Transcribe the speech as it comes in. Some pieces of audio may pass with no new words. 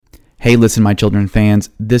Hey, listen, my children fans,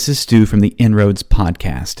 this is Stu from the Inroads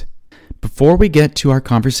podcast. Before we get to our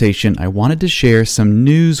conversation, I wanted to share some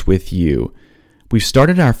news with you. We've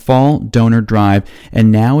started our fall donor drive,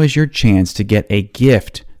 and now is your chance to get a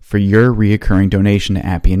gift for your reoccurring donation to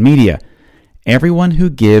Appian Media. Everyone who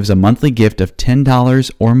gives a monthly gift of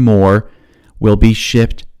 $10 or more will be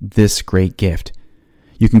shipped this great gift.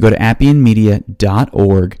 You can go to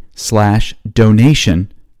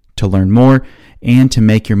appianmedia.org/donation to learn more and to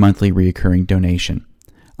make your monthly reoccurring donation.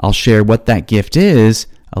 I'll share what that gift is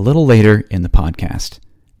a little later in the podcast.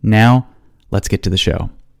 Now, let's get to the show.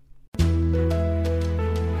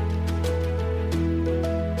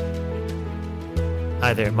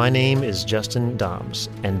 Hi there, my name is Justin Dobbs,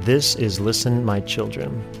 and this is Listen, My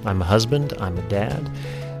Children. I'm a husband, I'm a dad,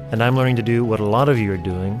 and I'm learning to do what a lot of you are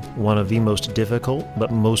doing, one of the most difficult but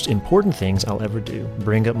most important things I'll ever do,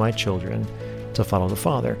 bring up my children to follow the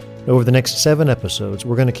Father. Over the next 7 episodes,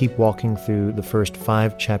 we're going to keep walking through the first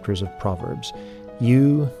 5 chapters of Proverbs.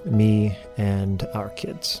 You, me, and our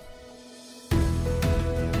kids.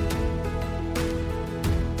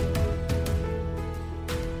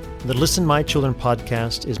 The Listen My Children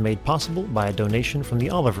podcast is made possible by a donation from the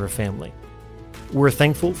Oliver family. We're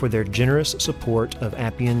thankful for their generous support of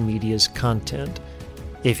Appian Media's content.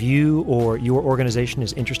 If you or your organization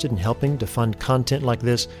is interested in helping to fund content like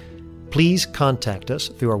this, please contact us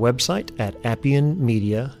through our website at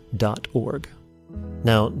appianmedia.org.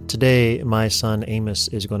 Now, today, my son Amos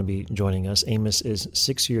is going to be joining us. Amos is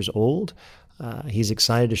 6 years old. He's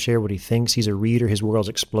excited to share what he thinks. He's a reader. His world's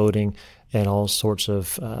exploding in all sorts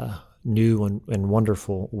of new and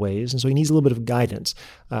wonderful ways, and so he needs a little bit of guidance.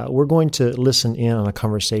 We're going to listen in on a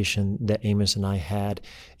conversation that Amos and I had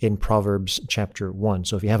in Proverbs chapter 1.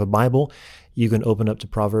 So if you have a Bible, you can open up to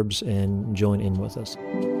Proverbs and join in with us.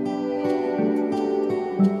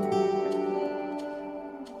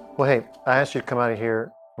 Well, hey, I asked you to come out of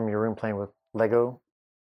here from your room playing with Lego.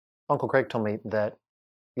 Uncle Craig told me that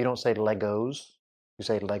you don't say Legos, you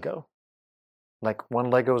say Lego. Like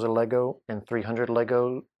 1 Lego is a Lego and 300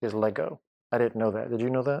 Lego is Lego. I didn't know that. Did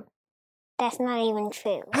you know that? That's not even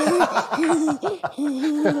true.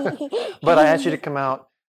 But I asked you to come out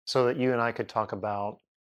so that you and I could talk about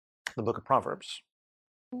the book of Proverbs.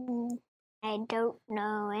 I don't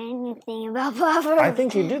know anything about Proverbs. I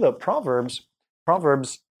think you do, though. Proverbs,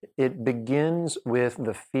 it begins with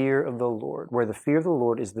the fear of the Lord, where the fear of the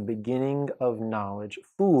Lord is the beginning of knowledge.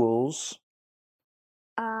 Fools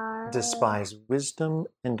despise wisdom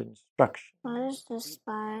and instruction. What is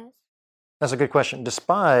despise? That's a good question.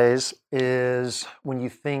 Despise is when you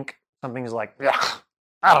think something is like,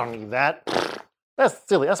 I don't need that. That's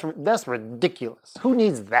silly. That's ridiculous. Who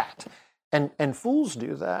needs that? And fools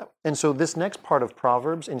do that. And so this next part of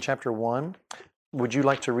Proverbs in chapter 1, would you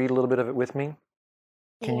like to read a little bit of it with me?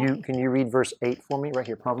 Can you read verse 8 for me right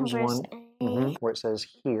here? Proverbs 1, where it says,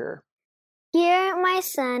 Hear, my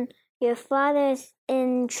son, your father's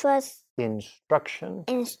instruction,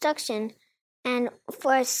 and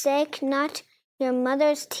forsake not your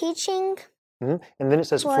mother's teaching. And then it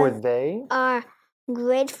says, for they are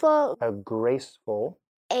grateful, a graceful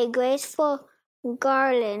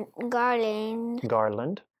garland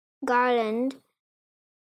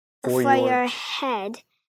for your head,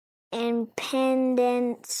 and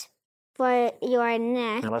pendants for your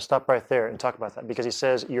neck. Now let's stop right there and talk about that, because he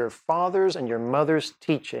says your father's and your mother's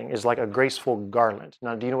teaching is like a graceful garland.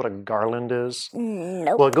 Now, do you know what a garland is?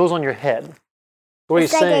 Nope. Well, it goes on your head. What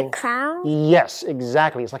it's he's like saying, a crown? Yes,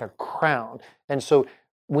 exactly. It's like a crown. And so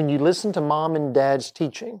when you listen to mom and dad's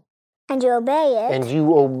teaching, and you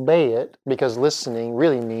obey it, because listening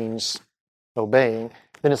really means obeying,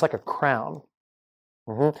 then it's like a crown.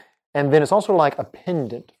 And then it's also like a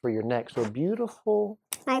pendant for your neck. So a beautiful,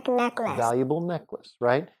 like necklace, valuable necklace,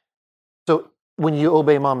 right? So when you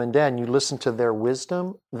obey mom and dad and you listen to their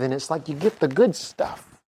wisdom, then it's like you get the good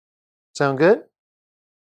stuff. Sound good?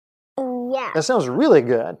 Yeah. That sounds really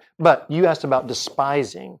good. But you asked about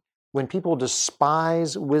despising. When people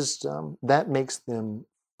despise wisdom, that makes them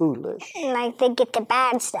foolish. Like they get the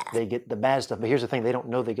bad stuff. They get the bad stuff. But here's the thing, they don't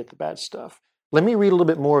know they get the bad stuff. Let me read a little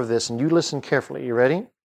bit more of this, and you listen carefully. You ready?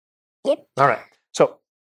 Yep. All right. So,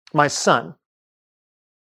 my son,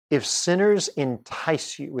 if sinners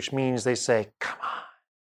entice you, which means they say, come on,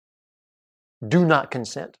 do not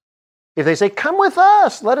consent. If they say, come with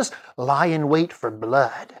us, let us lie in wait for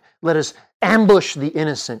blood. Let us ambush the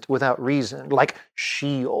innocent without reason, like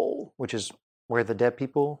Sheol, which is where the dead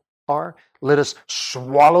people are. Let us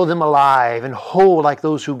swallow them alive and whole like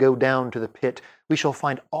those who go down to the pit. We shall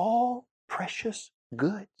find all precious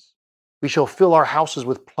goods. We shall fill our houses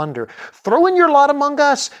with plunder. Throw in your lot among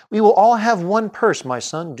us. We will all have one purse. My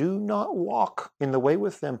son, do not walk in the way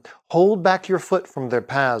with them. Hold back your foot from their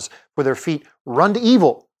paths, for their feet run to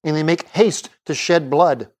evil, and they make haste to shed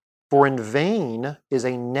blood. For in vain is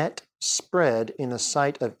a net spread in the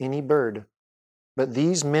sight of any bird. But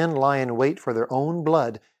these men lie in wait for their own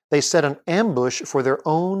blood. They set an ambush for their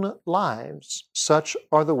own lives. Such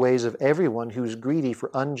are the ways of everyone who is greedy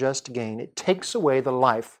for unjust gain. It takes away the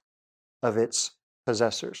life of its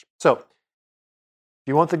possessors. So, if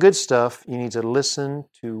you want the good stuff, you need to listen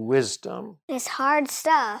to wisdom. It's hard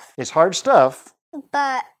stuff. It's hard stuff.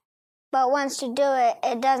 But once you do it,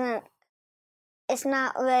 it's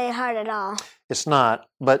not really hard at all. It's not.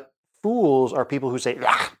 But fools are people who say,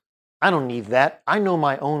 I don't need that. I know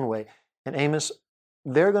my own way. And Amos,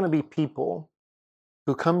 there are going to be people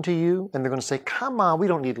who come to you and they're going to say, come on, we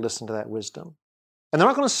don't need to listen to that wisdom. And they're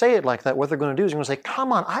not going to say it like that. What they're going to do is they're going to say,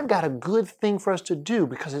 come on, I've got a good thing for us to do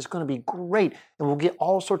because it's going to be great and we'll get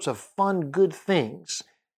all sorts of fun, good things.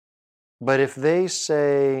 But if they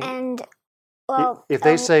say,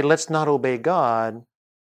 let's not obey God,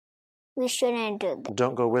 we shouldn't do that.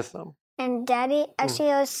 Don't go with them. And Daddy actually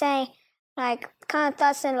was saying, like, come with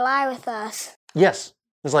us and lie with us. Yes.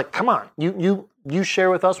 It's like, come on, you share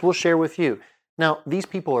with us, we'll share with you. Now, these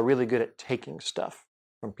people are really good at taking stuff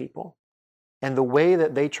from people. And the way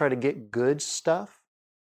that they try to get good stuff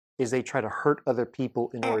is they try to hurt other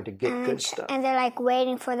people in order to get good stuff. And they're like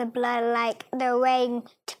waiting for the blood, like they're waiting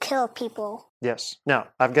to kill people. Yes. Now,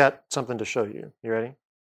 I've got something to show you. You ready?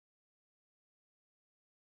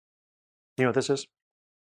 You know what this is?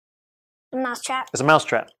 A mousetrap. It's a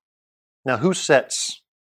mousetrap. Now, who sets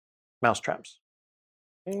mousetraps?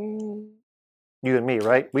 You and me,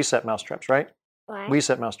 right? We set mousetraps, right? Right. We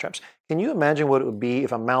set mousetraps. Can you imagine what it would be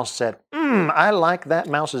if a mouse said, I like that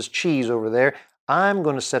mouse's cheese over there. I'm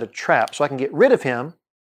going to set a trap so I can get rid of him,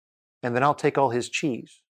 and then I'll take all his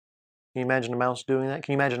cheese. Can you imagine a mouse doing that?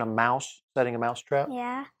 Can you imagine a mouse setting a mousetrap?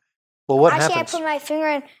 Yeah. Well, what happens? happens? I put my finger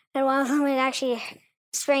in, and one of them would actually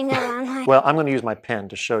spring that on my... Well, I'm going to use my pen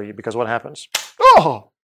to show you, because what happens? Oh!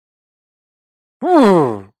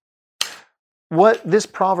 What this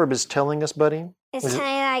proverb is telling us, buddy? It's kind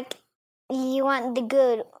of like you want the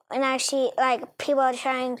good, and actually, like, people are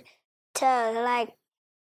trying to, like,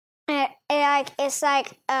 it's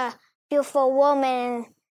like a beautiful woman,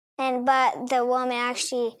 but the woman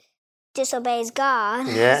actually disobeys God.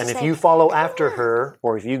 Yeah, and if you follow after her,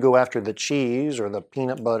 or if you go after the cheese or the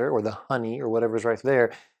peanut butter or the honey or whatever's right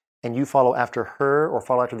there, and you follow after her or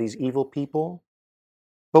follow after these evil people.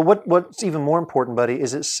 But what's even more important, buddy,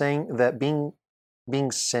 is it's saying that being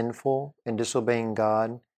sinful and disobeying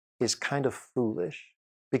God is kind of foolish,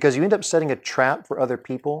 because you end up setting a trap for other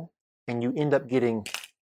people and you end up getting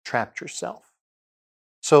trapped yourself.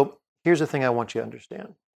 So here's the thing I want you to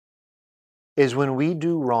understand, is when we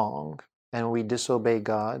do wrong and we disobey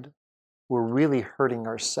God, we're really hurting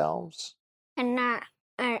ourselves. And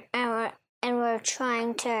we're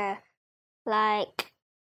trying to, like,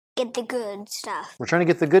 get the good stuff. We're trying to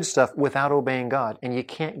get the good stuff without obeying God. And you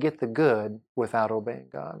can't get the good without obeying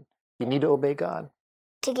God. You need to obey God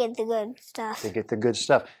to get the good stuff. To get the good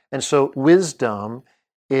stuff. And so wisdom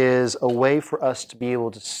is a way for us to be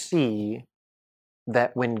able to see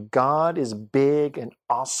that when God is big and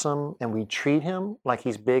awesome and we treat him like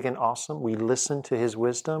he's big and awesome, we listen to his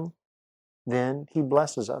wisdom, then he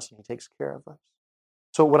blesses us and he takes care of us.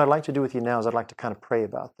 So what I'd like to do with you now is I'd like to kind of pray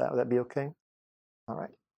about that. Would that be okay? All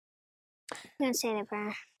right. I'm going to say the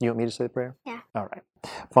prayer. You want me to say the prayer? Yeah. All right.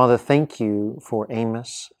 Father, thank you for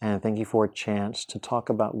Amos, and thank you for a chance to talk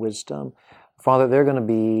about wisdom. Father, there are going to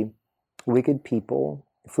be wicked people,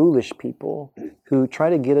 foolish people, who try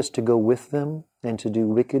to get us to go with them and to do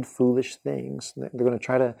wicked, foolish things. They're going to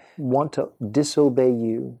try to want to disobey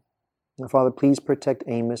you. Father, please protect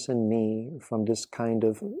Amos and me from this kind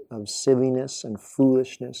of silliness and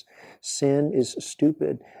foolishness. Sin is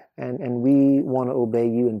stupid, and we want to obey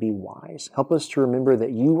you and be wise. Help us to remember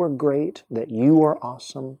that you are great, that you are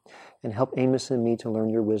awesome, and help Amos and me to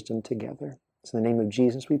learn your wisdom together. It's in the name of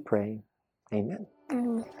Jesus we pray. Amen.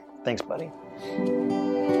 Mm-hmm. Thanks, buddy.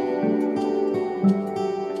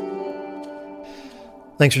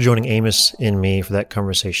 Thanks for joining Amos and me for that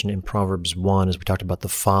conversation in Proverbs 1 as we talked about the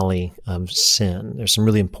folly of sin. There's some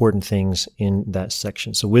really important things in that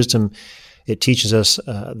section. So wisdom, it teaches us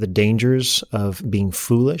the dangers of being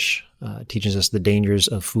foolish, teaches us the dangers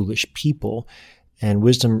of foolish people, and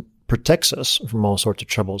wisdom protects us from all sorts of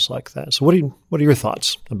troubles like that. So what are your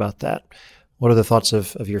thoughts about that? What are the thoughts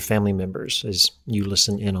of your family members as you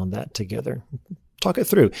listen in on that together? Talk it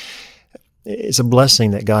through. it's a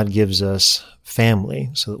blessing that God gives us family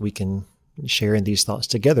so that we can share in these thoughts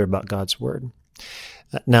together about God's Word.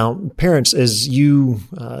 Now, parents, as you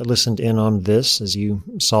listened in on this, as you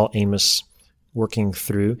saw Amos working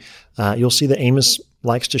through, you'll see that Amos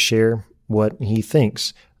likes to share what he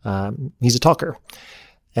thinks. He's a talker.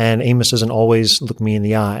 And Amos doesn't always look me in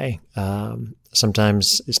the eye.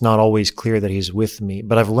 Sometimes it's not always clear that he's with me.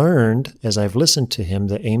 But I've learned, as I've listened to him,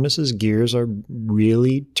 that Amos's gears are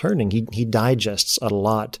really turning. He digests a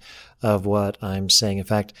lot of what I'm saying. In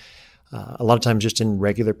fact, a lot of times just in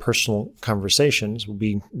regular personal conversations, we'll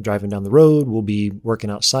be driving down the road, we'll be working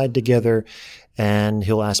outside together, and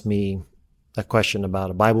he'll ask me a question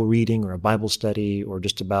about a Bible reading or a Bible study or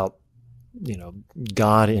just about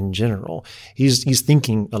God in general. He's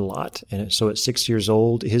thinking a lot. And so at 6 years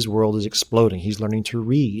old, his world is exploding. He's learning to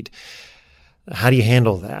read. How do you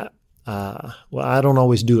handle that? Well, I don't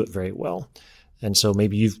always do it very well. And so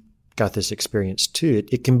maybe you've got this experience too.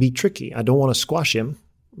 It can be tricky. I don't want to squash him,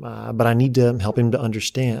 but I need to help him to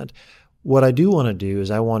understand. What I do want to do is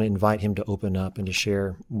I want to invite him to open up and to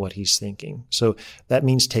share what he's thinking. So that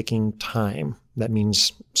means taking time. That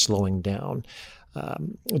means slowing down.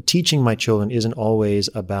 Teaching my children isn't always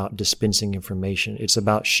about dispensing information. It's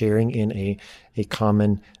about sharing in a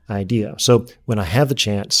common idea. So when I have the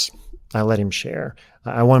chance, I let him share.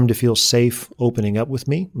 I want him to feel safe opening up with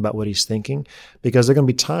me about what he's thinking, because there are going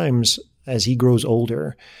to be times as he grows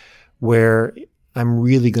older where I'm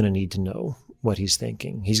really going to need to know what he's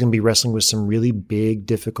thinking. He's going to be wrestling with some really big,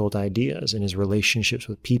 difficult ideas in his relationships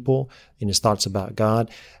with people, in his thoughts about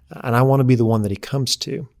God, and I want to be the one that he comes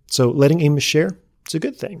to. So letting Amos share, it's a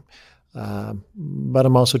good thing. But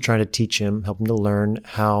I'm also trying to teach him, help him to learn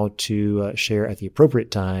how to share at the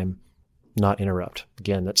appropriate time, not interrupt.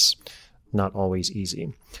 Again, that's not always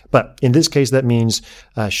easy. But in this case, that means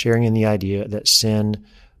sharing in the idea that sin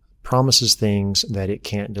promises things that it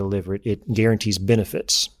can't deliver. It guarantees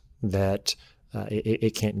benefits that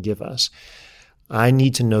it can't give us. I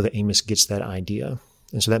need to know that Amos gets that idea.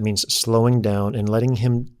 And so that means slowing down and letting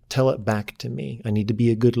him tell it back to me. I need to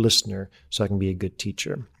be a good listener so I can be a good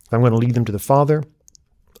teacher. If I'm going to lead them to the Father,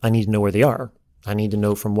 I need to know where they are. I need to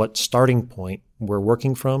know from what starting point we're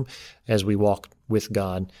working from as we walk with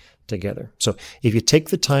God together. So if you take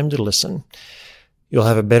the time to listen, you'll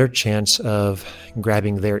have a better chance of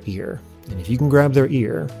grabbing their ear. And if you can grab their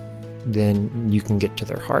ear, then you can get to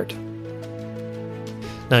their heart.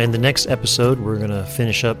 Now, in the next episode, we're going to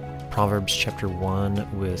finish up Proverbs chapter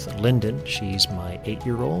 1 with Lyndon. She's my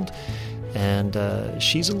 8-year-old, and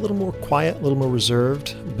she's a little more quiet, a little more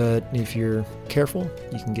reserved, but if you're careful,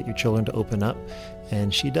 you can get your children to open up,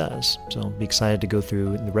 and she does. So be excited to go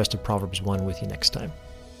through the rest of Proverbs 1 with you next time.